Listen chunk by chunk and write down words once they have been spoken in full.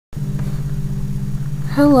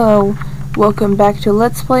Hello, welcome back to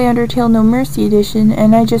Let's Play Undertale No Mercy Edition,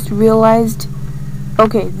 and I just realized,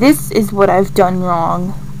 okay, this is what I've done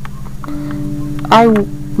wrong. I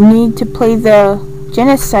need to play the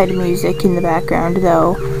genocide music in the background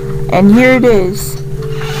though, and here it is.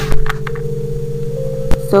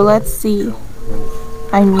 So let's see.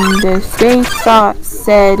 I mean, the space thought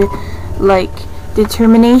said, like,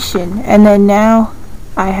 determination, and then now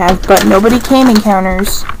I have but nobody came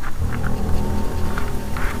encounters.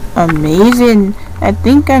 Amazing. I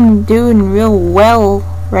think I'm doing real well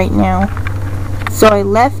right now. So I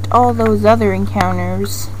left all those other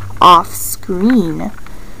encounters off screen.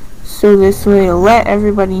 So this way to let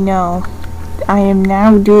everybody know I am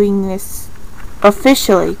now doing this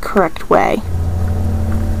officially correct way.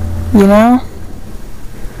 You know?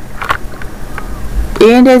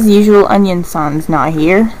 And as usual, Onion San's not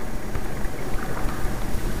here.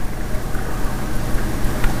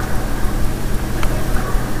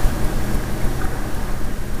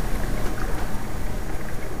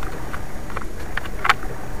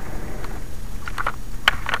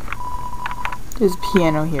 There's a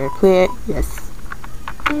piano here. Play it? Yes.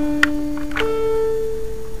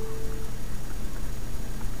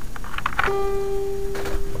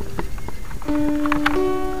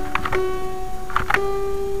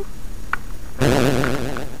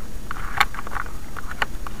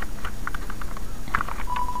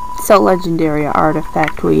 So legendary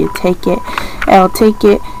artifact, will you take it? I'll take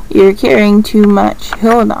it. You're carrying too much.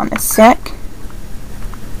 Hold on a sec.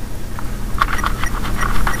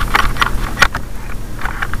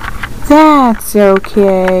 That's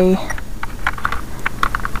okay.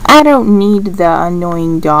 I don't need the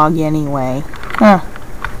annoying dog anyway. Huh.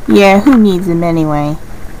 Yeah, who needs him anyway?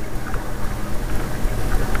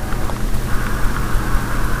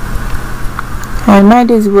 I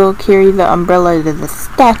might as well carry the umbrella to the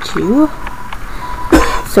statue.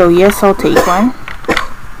 So yes, I'll take one.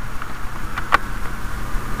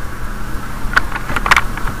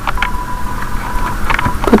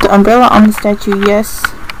 Put the umbrella on the statue, yes.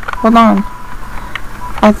 Hold on.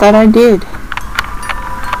 I thought I did.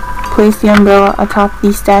 Place the umbrella atop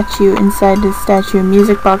the statue. Inside the statue, a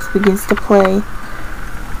music box begins to play.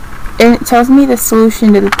 And it tells me the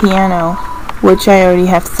solution to the piano, which I already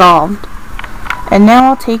have solved. And now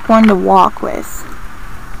I'll take one to walk with.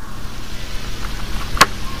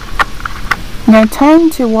 Now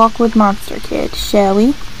time to walk with Monster Kid, shall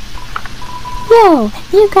we? Yo,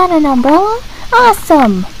 you got an umbrella?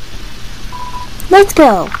 Awesome! Let's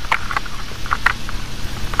go!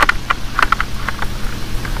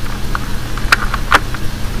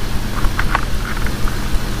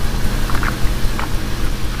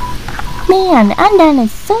 Man, Undine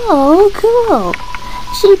is so cool!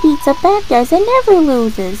 She beats up bad guys and never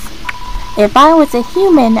loses. If I was a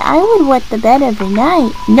human, I would wet the bed every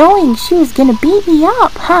night, knowing she was gonna beat me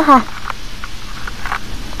up, haha.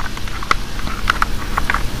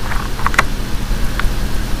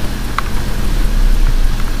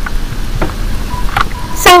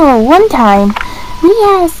 So, one time, we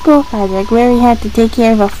had a school project where we had to take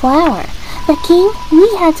care of a flower. The king,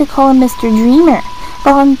 we had to call him Mr. Dreamer,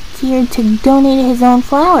 volunteered to donate his own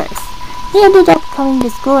flowers. He ended up coming to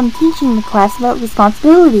school and teaching the class about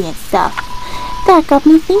responsibility and stuff. That got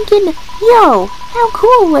me thinking, yo, how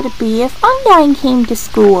cool would it be if Undine came to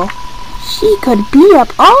school? She could beat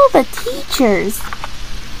up all the teachers.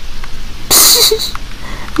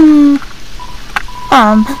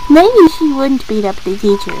 Maybe she wouldn't beat up the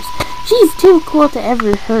teachers. She's too cool to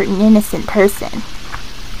ever hurt an innocent person.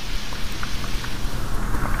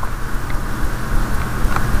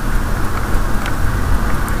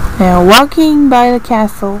 Now walking by the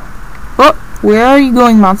castle. Oh, where are you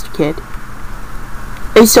going, Monster Kid?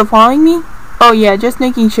 Are you still following me? Oh yeah, just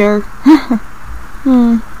making sure.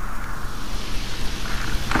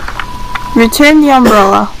 Return the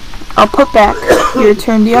umbrella. I'll put back. You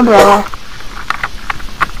return the umbrella.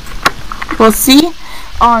 We'll see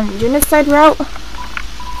on genocide route.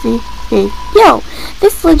 See? Hey. Yo,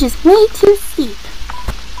 this ledge is way too steep.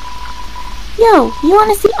 Yo, you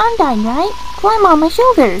wanna see Undine, right? Climb on my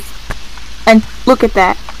shoulders. And look at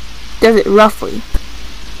that. Does it roughly.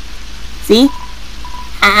 See?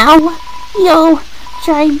 Ow. Yo,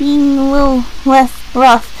 try being a little less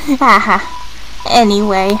rough. Haha.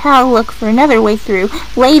 Anyway, I'll look for another way through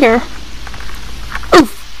later.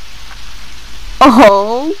 Oof.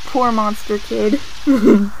 Oh, poor Monster Kid.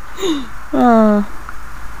 Here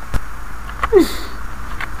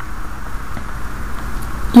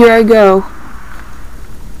I go.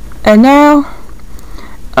 And now,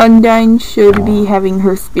 Undine should be having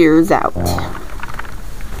her spears out.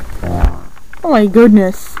 Oh my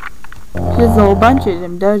goodness. She has a whole bunch of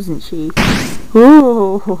them, doesn't she?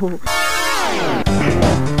 Ooh.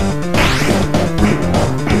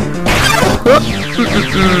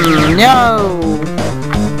 No!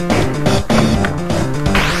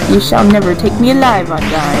 You shall never take me alive,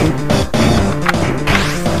 Undyne.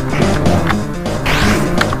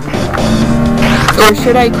 Or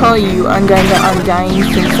should I call you Undyne the Undying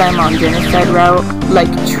since I'm on genocide route? Like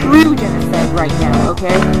true genocide right now,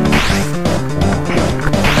 okay?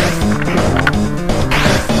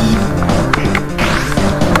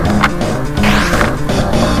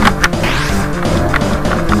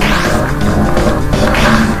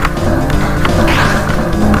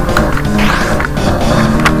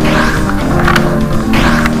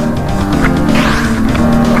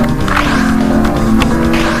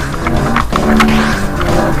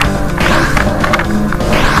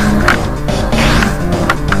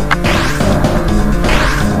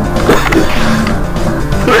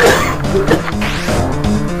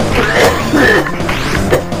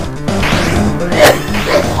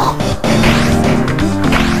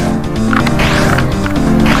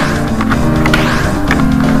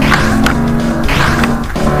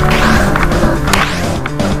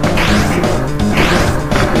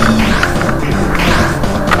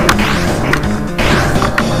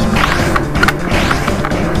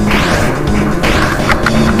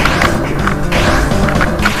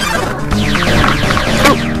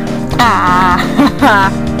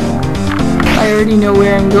 I already know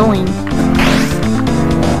where I'm going.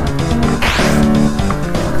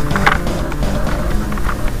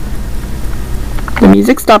 The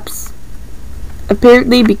music stops.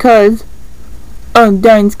 Apparently because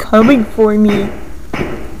Undyne's coming for me.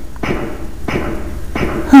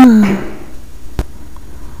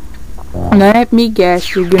 Let me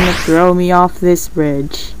guess, you're gonna throw me off this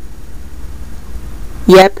bridge.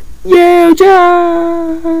 Yep. You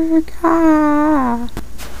jerk! Ah.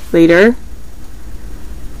 Later.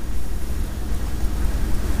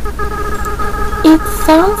 It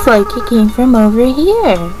sounds like it came from over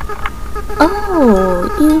here. Oh,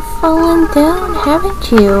 you've fallen down,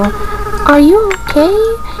 haven't you? Are you okay?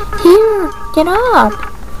 Here, get up.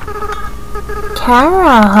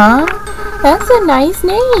 Kara, huh? That's a nice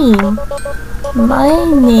name. My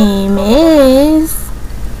name is...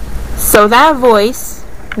 So that voice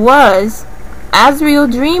was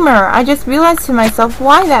Asriel Dreamer. I just realized to myself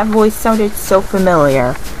why that voice sounded so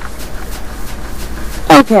familiar.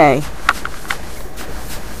 Okay.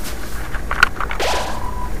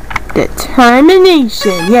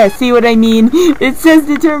 Determination. Yeah, see what I mean? It says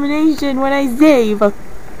determination when I save.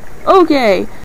 Okay.